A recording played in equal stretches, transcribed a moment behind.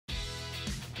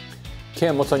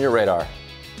Kim, what's on your radar?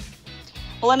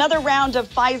 Well, another round of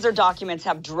Pfizer documents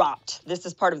have dropped. This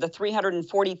is part of the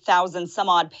 340,000 some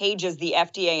odd pages the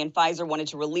FDA and Pfizer wanted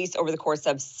to release over the course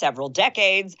of several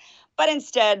decades. But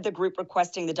instead, the group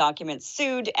requesting the documents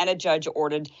sued, and a judge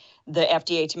ordered the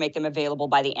FDA to make them available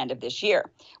by the end of this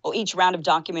year. Well, each round of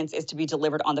documents is to be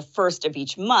delivered on the 1st of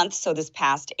each month. So this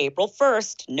past April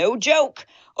 1st, no joke,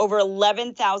 over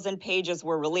 11,000 pages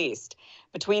were released.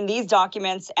 Between these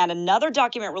documents and another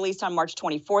document released on March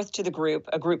 24th to the group,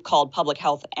 a group called Public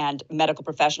Health and Medical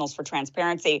Professionals for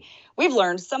Transparency, we've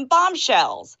learned some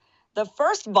bombshells. The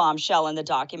first bombshell in the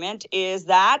document is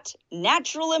that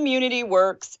natural immunity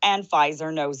works and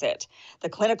Pfizer knows it. The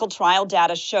clinical trial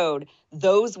data showed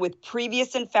those with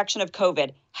previous infection of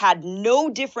COVID had no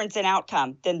difference in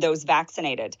outcome than those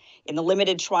vaccinated. In the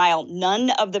limited trial, none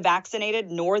of the vaccinated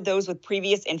nor those with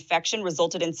previous infection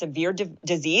resulted in severe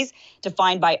disease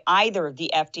defined by either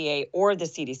the FDA or the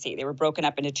CDC. They were broken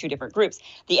up into two different groups.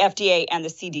 The FDA and the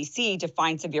CDC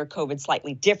define severe COVID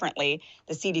slightly differently.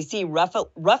 The CDC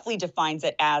roughly defines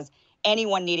it as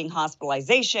anyone needing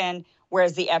hospitalization,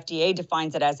 whereas the FDA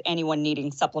defines it as anyone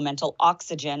needing supplemental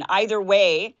oxygen. Either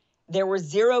way, there were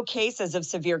 0 cases of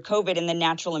severe COVID in the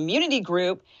natural immunity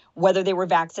group, whether they were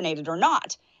vaccinated or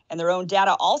not. And their own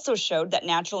data also showed that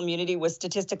natural immunity was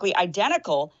statistically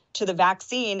identical to the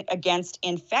vaccine against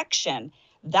infection.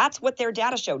 That's what their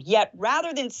data showed. Yet,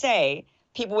 rather than say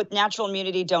people with natural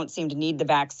immunity don't seem to need the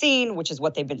vaccine, which is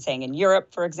what they've been saying in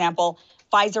Europe, for example,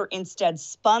 Pfizer instead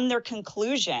spun their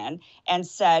conclusion and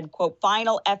said, quote,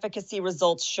 final efficacy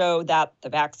results show that the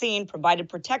vaccine provided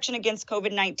protection against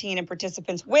COVID-19 in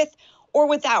participants with or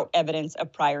without evidence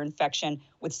of prior infection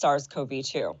with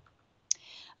SARS-CoV-2.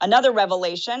 Another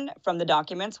revelation from the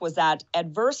documents was that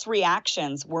adverse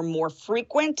reactions were more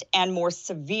frequent and more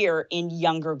severe in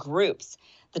younger groups.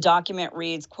 The document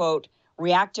reads, quote,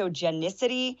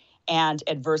 reactogenicity and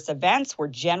adverse events were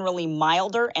generally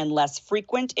milder and less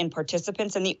frequent in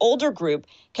participants in the older group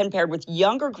compared with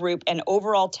younger group, and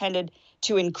overall tended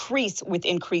to increase with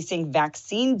increasing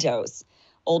vaccine dose.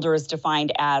 Older is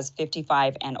defined as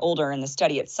 55 and older, and the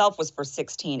study itself was for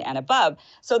 16 and above.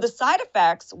 So the side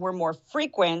effects were more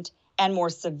frequent and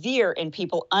more severe in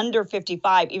people under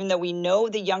 55, even though we know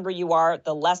the younger you are,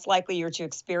 the less likely you're to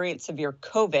experience severe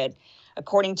COVID.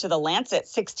 According to The Lancet,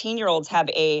 16-year-olds have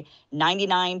a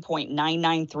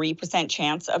 99.993%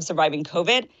 chance of surviving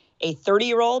COVID. A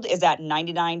 30-year-old is at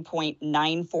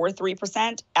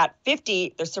 99.943%. At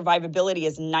 50, their survivability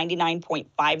is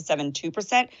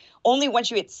 99.572%. Only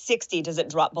once you hit 60 does it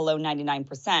drop below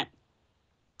 99%.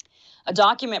 A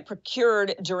document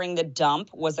procured during the dump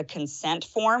was a consent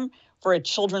form for a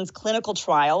children's clinical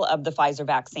trial of the Pfizer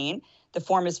vaccine. The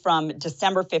form is from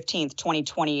December 15th,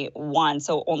 2021,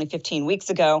 so only 15 weeks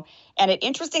ago. And it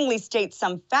interestingly states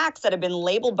some facts that have been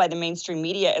labeled by the mainstream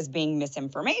media as being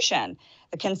misinformation.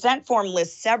 The consent form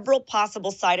lists several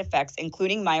possible side effects,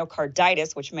 including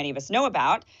myocarditis, which many of us know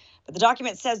about. But the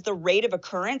document says the rate of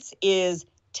occurrence is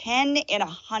 10 in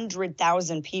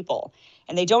 100,000 people.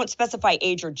 And they don't specify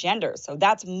age or gender. So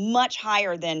that's much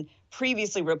higher than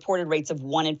previously reported rates of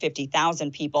 1 in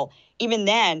 50,000 people. Even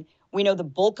then, we know the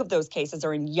bulk of those cases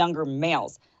are in younger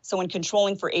males. So when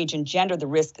controlling for age and gender, the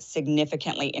risk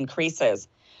significantly increases.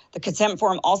 The consent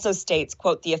form also states,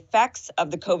 quote, the effects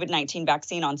of the COVID-19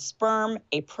 vaccine on sperm,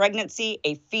 a pregnancy,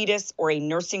 a fetus, or a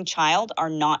nursing child are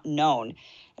not known.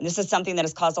 And this is something that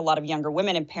has caused a lot of younger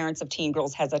women and parents of teen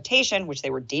girls hesitation, which they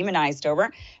were demonized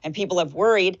over. And people have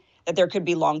worried that there could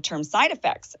be long-term side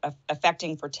effects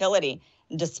affecting fertility.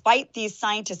 Despite these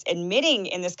scientists admitting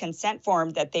in this consent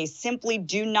form that they simply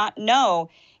do not know,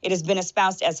 it has been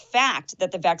espoused as fact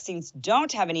that the vaccines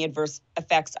don't have any adverse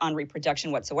effects on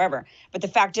reproduction whatsoever. But the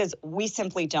fact is, we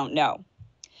simply don't know.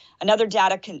 Another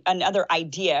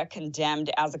idea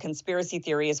condemned as a conspiracy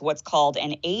theory is what's called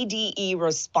an ADE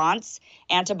response,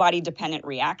 antibody-dependent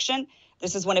reaction.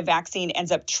 This is when a vaccine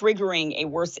ends up triggering a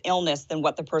worse illness than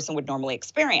what the person would normally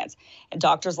experience. And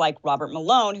doctors like Robert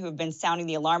Malone, who have been sounding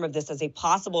the alarm of this as a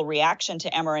possible reaction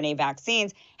to mRNA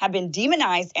vaccines, have been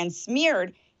demonized and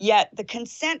smeared, yet the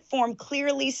consent form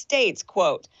clearly states,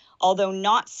 quote, although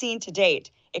not seen to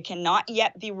date, it cannot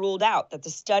yet be ruled out that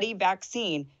the study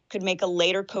vaccine could make a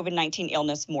later COVID-19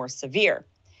 illness more severe.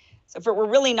 So if it were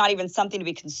really not even something to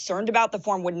be concerned about, the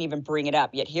form wouldn't even bring it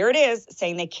up. Yet here it is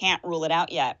saying they can't rule it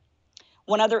out yet.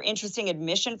 One other interesting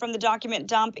admission from the document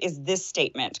dump is this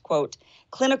statement, quote,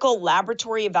 clinical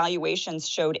laboratory evaluations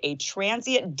showed a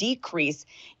transient decrease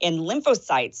in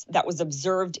lymphocytes that was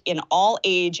observed in all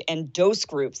age and dose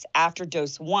groups after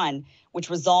dose 1, which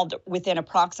resolved within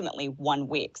approximately 1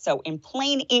 week. So in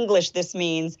plain English, this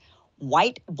means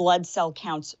white blood cell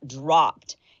counts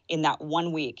dropped in that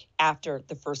 1 week after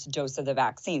the first dose of the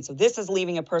vaccine. So this is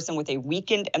leaving a person with a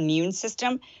weakened immune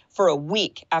system for a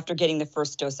week after getting the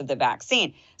first dose of the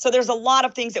vaccine. So there's a lot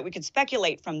of things that we could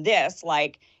speculate from this,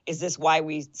 like, is this why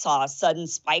we saw sudden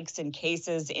spikes in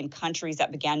cases in countries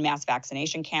that began mass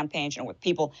vaccination campaigns, with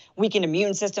people weakened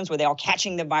immune systems, were they all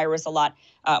catching the virus a lot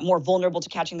more vulnerable to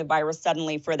catching the virus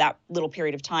suddenly for that little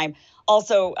period of time?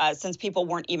 Also, since people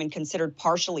weren't even considered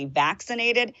partially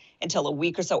vaccinated until a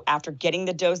week or so after getting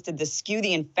the dose, did this skew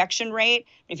the infection rate?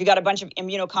 If you got a bunch of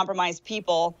immunocompromised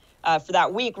people for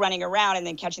that week running around and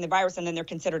then catching the virus and then they're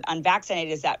considered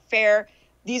unvaccinated, is that fair?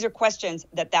 These are questions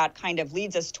that kind of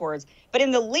leads us towards. But in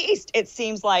the least, it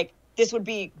seems like this would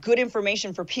be good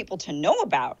information for people to know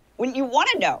about. When you want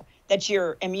to know that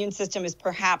your immune system is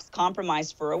perhaps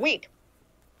compromised for a week,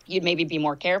 you'd maybe be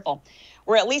more careful.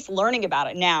 We're at least learning about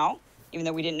it now, even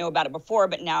though we didn't know about it before,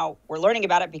 but now we're learning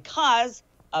about it because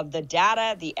of the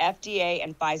data the FDA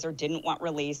and Pfizer didn't want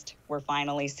released. We're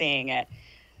finally seeing it.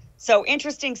 So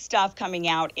interesting stuff coming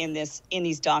out in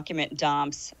these document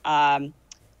dumps.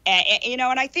 And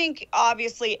I think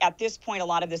obviously at this point, a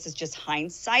lot of this is just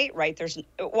hindsight, right?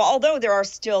 Although there are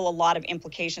still a lot of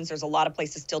implications, there's a lot of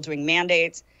places still doing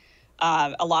mandates.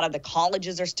 A lot of the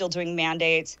colleges are still doing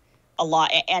mandates.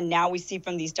 And now we see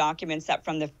from these documents that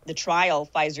from the trial,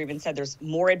 Pfizer even said there's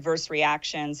more adverse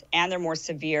reactions and they're more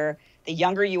severe the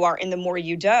younger you are and the more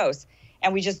you dose.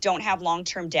 And we just don't have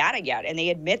long-term data yet. And they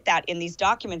admit that in these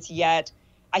documents, yet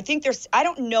I think I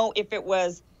don't know if it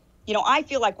was, I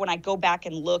feel like when I go back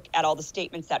and look at all the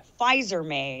statements that Pfizer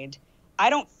made,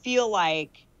 I don't feel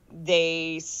like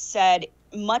they said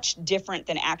much different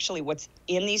than actually what's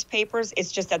in these papers.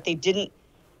 It's just that they didn't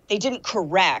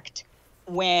correct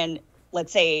when,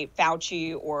 let's say,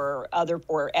 Fauci or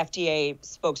FDA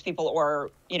spokespeople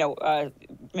or,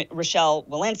 Rochelle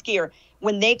Walensky, or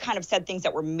when they kind of said things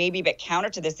that were maybe a bit counter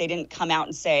to this, they didn't come out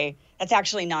and say, that's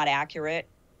actually not accurate.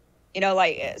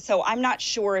 So I'm not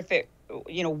sure if it,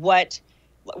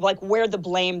 where the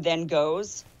blame then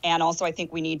goes. And also, I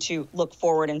think we need to look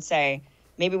forward and say,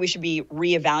 maybe we should be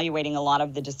reevaluating a lot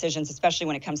of the decisions, especially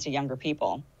when it comes to younger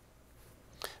people.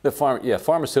 The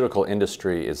pharmaceutical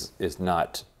industry is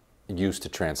not used to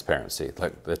transparency.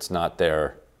 Like it's not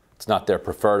their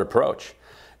preferred approach.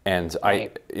 And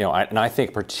right. I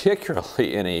think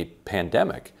particularly in a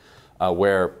pandemic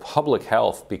where public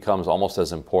health becomes almost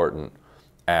as important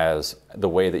as the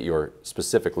way that you're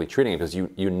specifically treating it, because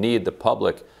you need the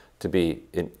public to be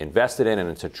invested in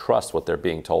and to trust what they're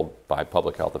being told by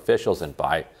public health officials and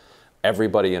by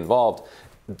everybody involved.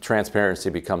 Transparency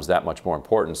becomes that much more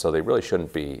important. So they really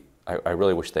shouldn't be. I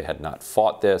really wish they had not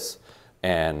fought this,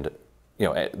 and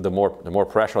the more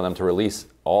pressure on them to release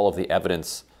all of the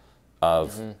evidence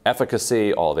of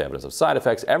efficacy, all of the evidence of side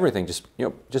effects, everything.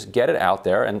 Just get it out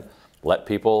there and let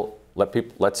people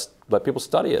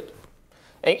study it.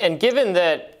 And given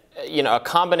that a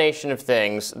combination of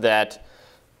things that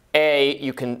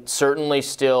you can certainly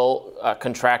still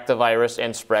contract the virus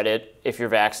and spread it if you're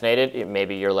vaccinated.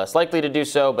 Maybe you're less likely to do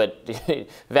so, but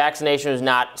vaccination is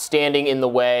not standing in the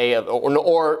way of,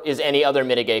 or is any other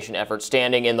mitigation effort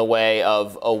standing in the way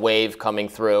of a wave coming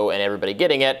through and everybody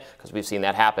getting it, because we've seen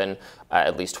that happen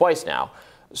at least twice now.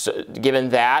 So given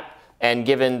that, and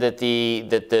given that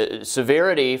the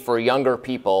severity for younger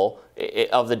people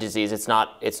of the disease, it's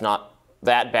not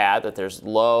that bad, that there's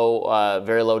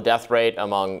very low death rate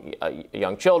among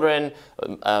young children,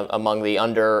 among the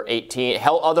under 18,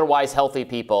 otherwise healthy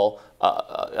people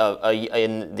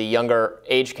in the younger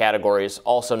age categories,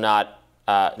 also not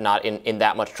in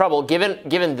that much trouble.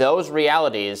 Given those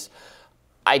realities,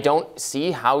 I don't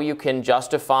see how you can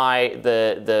justify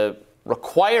the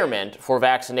requirement for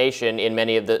vaccination in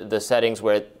many of the settings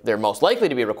where they're most likely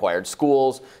to be required,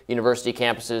 schools, university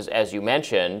campuses, as you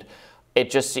mentioned.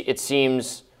 It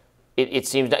seems,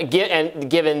 and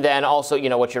given then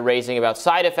also what you're raising about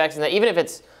side effects, and that even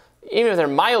if they're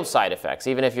mild side effects,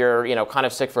 even if you're kind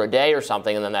of sick for a day or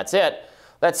something and then that's it,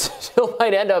 that still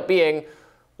might end up being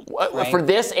right. For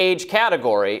this age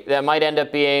category, that might end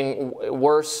up being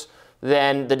worse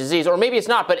than the disease, or maybe it's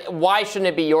not. But why shouldn't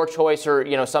it be your choice,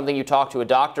 or something you talk to a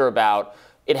doctor about?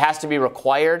 It has to be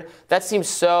required. It seems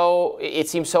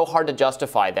so hard to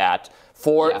justify that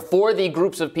for the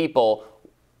groups of people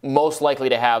most likely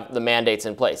to have the mandates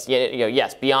in place.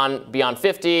 Yes, beyond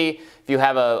 50, if you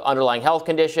have an underlying health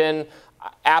condition,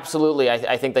 absolutely,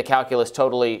 I think the calculus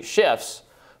totally shifts.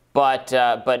 But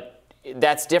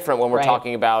that's different when we're right.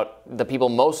 talking about the people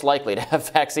most likely to have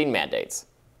vaccine mandates.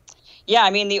 Yeah,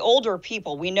 I mean, the older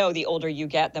people, we know the older you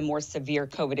get, the more severe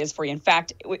COVID is for you. In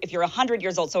fact, if you're 100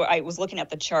 years old, so I was looking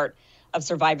at the chart, of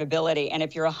survivability. And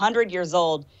if you're 100 years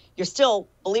old, you're still,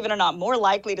 believe it or not, more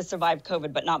likely to survive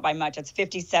COVID, but not by much. It's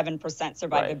 57%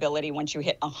 survivability once you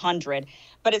hit 100.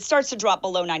 But it starts to drop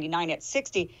below 99 at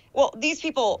 60. Well, these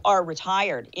people are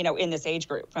retired, you know, in this age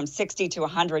group. From 60 to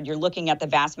 100, you're looking at the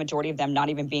vast majority of them not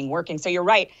even being working. So you're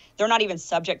right, they're not even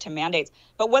subject to mandates.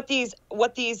 But what this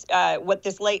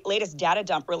latest data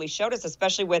dump really showed us,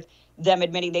 especially with them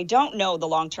admitting they don't know the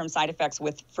long-term side effects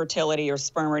with fertility or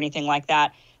sperm or anything like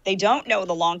that. They don't know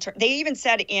the long-term. They even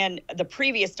said in the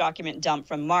previous document dump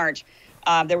from March,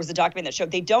 there was a document that showed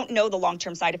they don't know the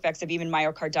long-term side effects of even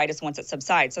myocarditis once it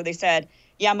subsides. So they said,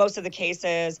 yeah, most of the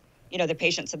cases, you know, the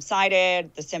patient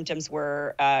subsided, the symptoms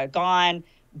were gone,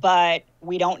 but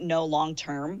we don't know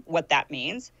long-term what that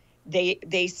means.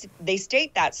 They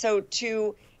state that. So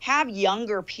to have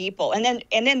younger people, and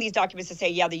then these documents to say,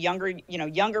 yeah, the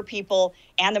younger people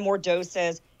and the more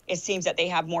doses, it seems that they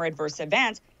have more adverse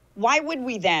events. Why would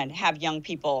we then have young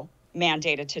people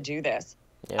mandated to do this?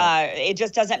 Yeah. It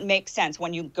just doesn't make sense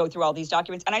when you go through all these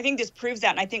documents. And I think this proves that.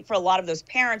 And I think for a lot of those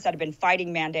parents that have been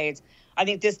fighting mandates, I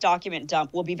think this document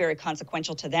dump will be very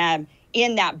consequential to them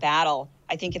in that battle,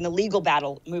 I think in the legal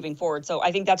battle moving forward. So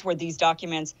I think that's where these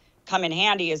documents come in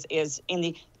handy is in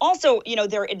the, also, you know,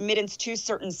 their admittance to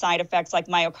certain side effects like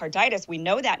myocarditis. We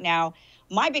know that now.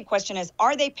 My big question is,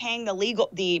 are they paying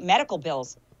the medical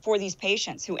bills for these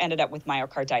patients who ended up with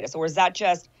myocarditis? Or is that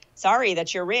just, sorry,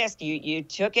 that's your risk. You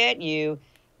took it, you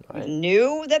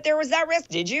knew that there was that risk,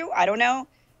 did you? I don't know.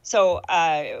 So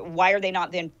why are they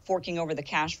not then forking over the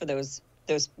cash for those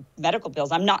medical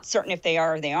bills? I'm not certain if they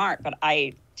are or they aren't, but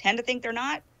I tend to think they're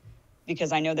not,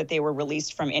 because I know that they were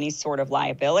released from any sort of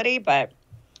liability. But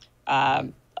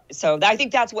so I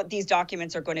think that's what these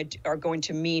documents are going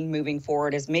to mean moving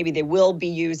forward, is maybe they will be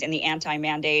used in the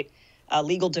anti-mandate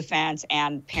legal defense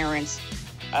and parents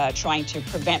trying to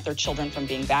prevent their children from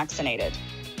being vaccinated,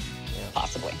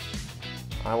 possibly.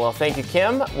 All right, well, thank you,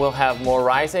 Kim. We'll have more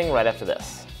Rising right after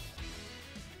this.